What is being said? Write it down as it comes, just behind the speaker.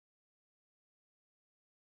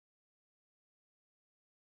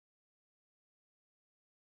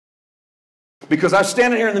Because I was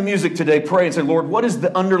standing here in the music today praying and said, Lord, what is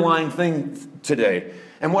the underlying thing today?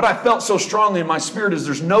 And what I felt so strongly in my spirit is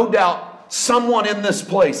there's no doubt someone in this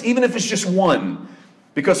place, even if it's just one,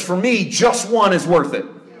 because for me, just one is worth it.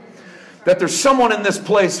 That there's someone in this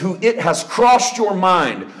place who it has crossed your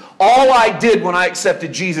mind. All I did when I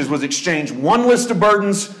accepted Jesus was exchange one list of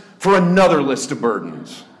burdens for another list of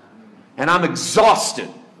burdens. And I'm exhausted.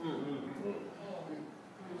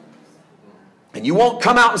 And you won't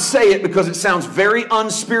come out and say it because it sounds very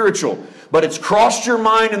unspiritual. But it's crossed your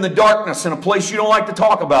mind in the darkness in a place you don't like to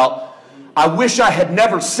talk about. I wish I had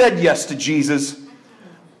never said yes to Jesus,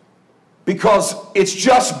 because it's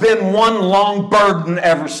just been one long burden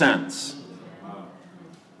ever since.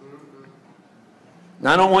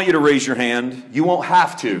 Now, I don't want you to raise your hand. You won't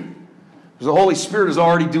have to. Because the Holy Spirit is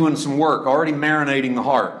already doing some work, already marinating the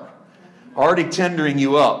heart, already tendering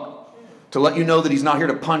you up to let you know that He's not here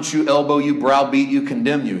to punch you, elbow you, browbeat you,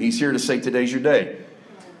 condemn you. He's here to say, today's your day.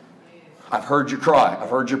 I've heard your cry. I've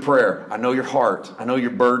heard your prayer. I know your heart. I know you're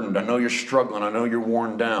burdened. I know you're struggling. I know you're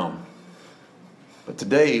worn down. But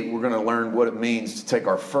today, we're going to learn what it means to take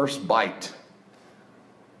our first bite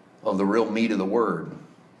of the real meat of the Word.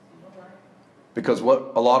 Because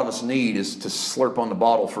what a lot of us need is to slurp on the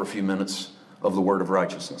bottle for a few minutes of the Word of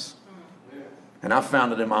righteousness. And I've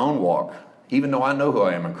found it in my own walk. Even though I know who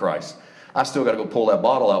I am in Christ, I still got to go pull that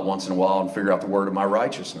bottle out once in a while and figure out the word of my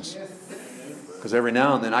righteousness. Because every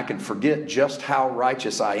now and then I can forget just how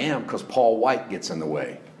righteous I am because Paul White gets in the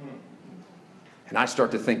way. And I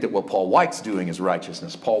start to think that what Paul White's doing is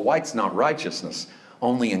righteousness. Paul White's not righteousness.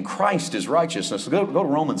 Only in Christ is righteousness. Go to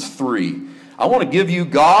Romans 3. I want to give you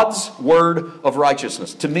God's word of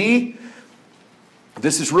righteousness. To me,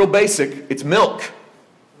 this is real basic. It's milk.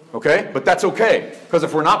 Okay? But that's okay. Because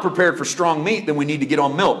if we're not prepared for strong meat, then we need to get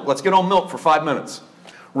on milk. Let's get on milk for 5 minutes.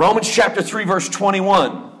 Romans chapter 3, verse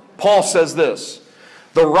 21. Paul says this: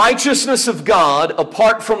 the righteousness of God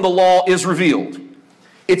apart from the law is revealed.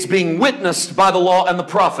 It's being witnessed by the law and the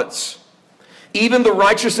prophets. Even the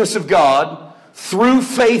righteousness of God through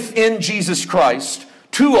faith in Jesus Christ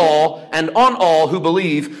to all and on all who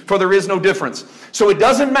believe, for there is no difference. So it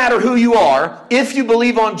doesn't matter who you are. If you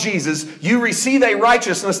believe on Jesus, you receive a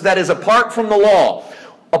righteousness that is apart from the law.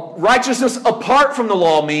 A righteousness apart from the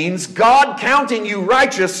law means God counting you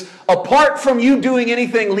righteous apart from you doing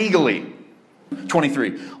anything legally.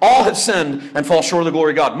 23. All have sinned and fall short of the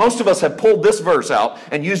glory of God. Most of us have pulled this verse out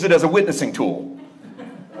and used it as a witnessing tool.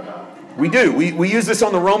 We do. We use this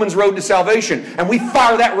on the Romans road to salvation, and we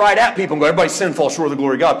fire that right at people and go, everybody sin, fall short of the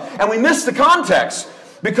glory of God. And we miss the context,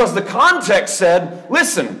 because the context said,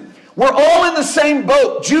 listen, we're all in the same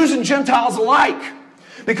boat, Jews and Gentiles alike.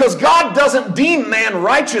 Because God doesn't deem man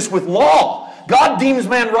righteous with law. God deems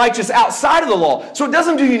man righteous outside of the law. So it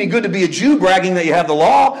doesn't do you any good to be a Jew bragging that you have the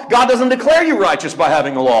law. God doesn't declare you righteous by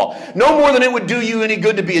having the law. No more than it would do you any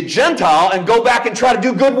good to be a Gentile and go back and try to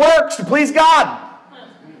do good works to please God.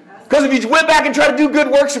 Because if you went back and tried to do good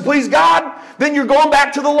works to please God, then you're going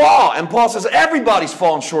back to the law. And Paul says everybody's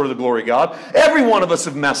fallen short of the glory of God. Every one of us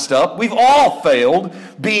have messed up. We've all failed,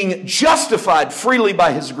 being justified freely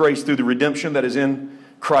by His grace through the redemption that is in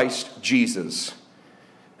Christ Jesus.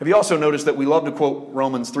 Have you also noticed that we love to quote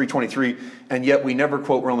Romans 3:23, and yet we never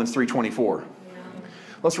quote Romans 3:24?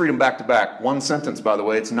 Let's read them back to back. One sentence, by the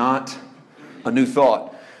way. It's not a new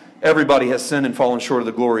thought. Everybody has sinned and fallen short of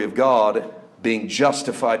the glory of God, being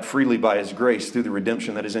justified freely by His grace through the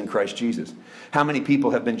redemption that is in Christ Jesus. How many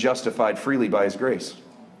people have been justified freely by His grace?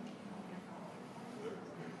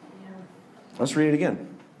 Let's read it again.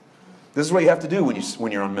 This is what you have to do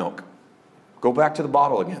when you're on milk. Go back to the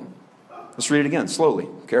bottle again. Let's read it again, slowly,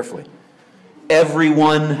 carefully.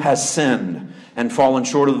 Everyone has sinned and fallen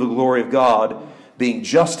short of the glory of God, being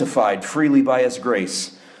justified freely by His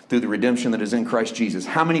grace through the redemption that is in Christ Jesus.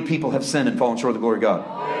 How many people have sinned and fallen short of the glory of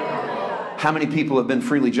God? How many people have been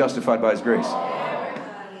freely justified by His grace?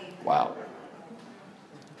 Wow.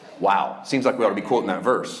 Wow. Seems like we ought to be quoting that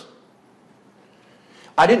verse.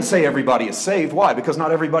 I didn't say everybody is saved. Why? Because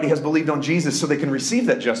not everybody has believed on Jesus so they can receive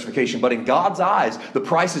that justification. But in God's eyes, the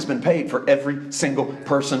price has been paid for every single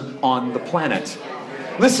person on the planet.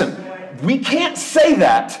 Listen, we can't say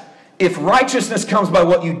that if righteousness comes by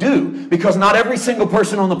what you do, because not every single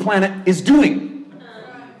person on the planet is doing.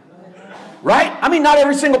 Right? I mean, not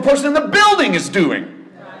every single person in the building is doing.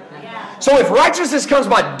 So if righteousness comes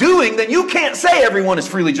by doing, then you can't say everyone is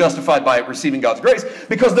freely justified by receiving God's grace,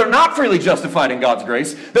 because they're not freely justified in God's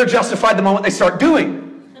grace. They're justified the moment they start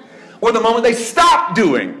doing, or the moment they stop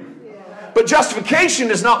doing. But justification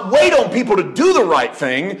does not wait on people to do the right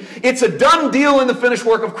thing. It's a done deal in the finished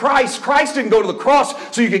work of Christ. Christ didn't go to the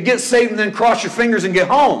cross so you could get saved and then cross your fingers and get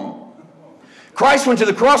home. Christ went to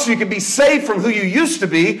the cross so you could be saved from who you used to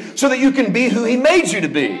be, so that you can be who He made you to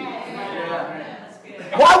be.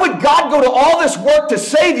 Why would God go to all this work to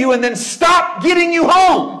save you and then stop getting you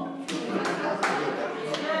home?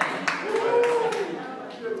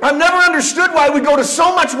 I've never understood why we go to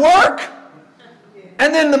so much work,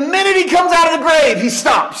 and then the minute He comes out of the grave, He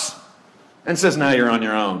stops and says, now you're on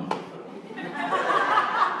your own.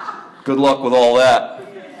 Good luck with all that.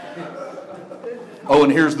 Oh,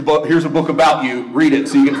 and here's the book. Here's a book about you. Read it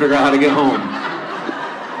so you can figure out how to get home.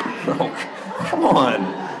 Oh, come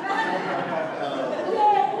on.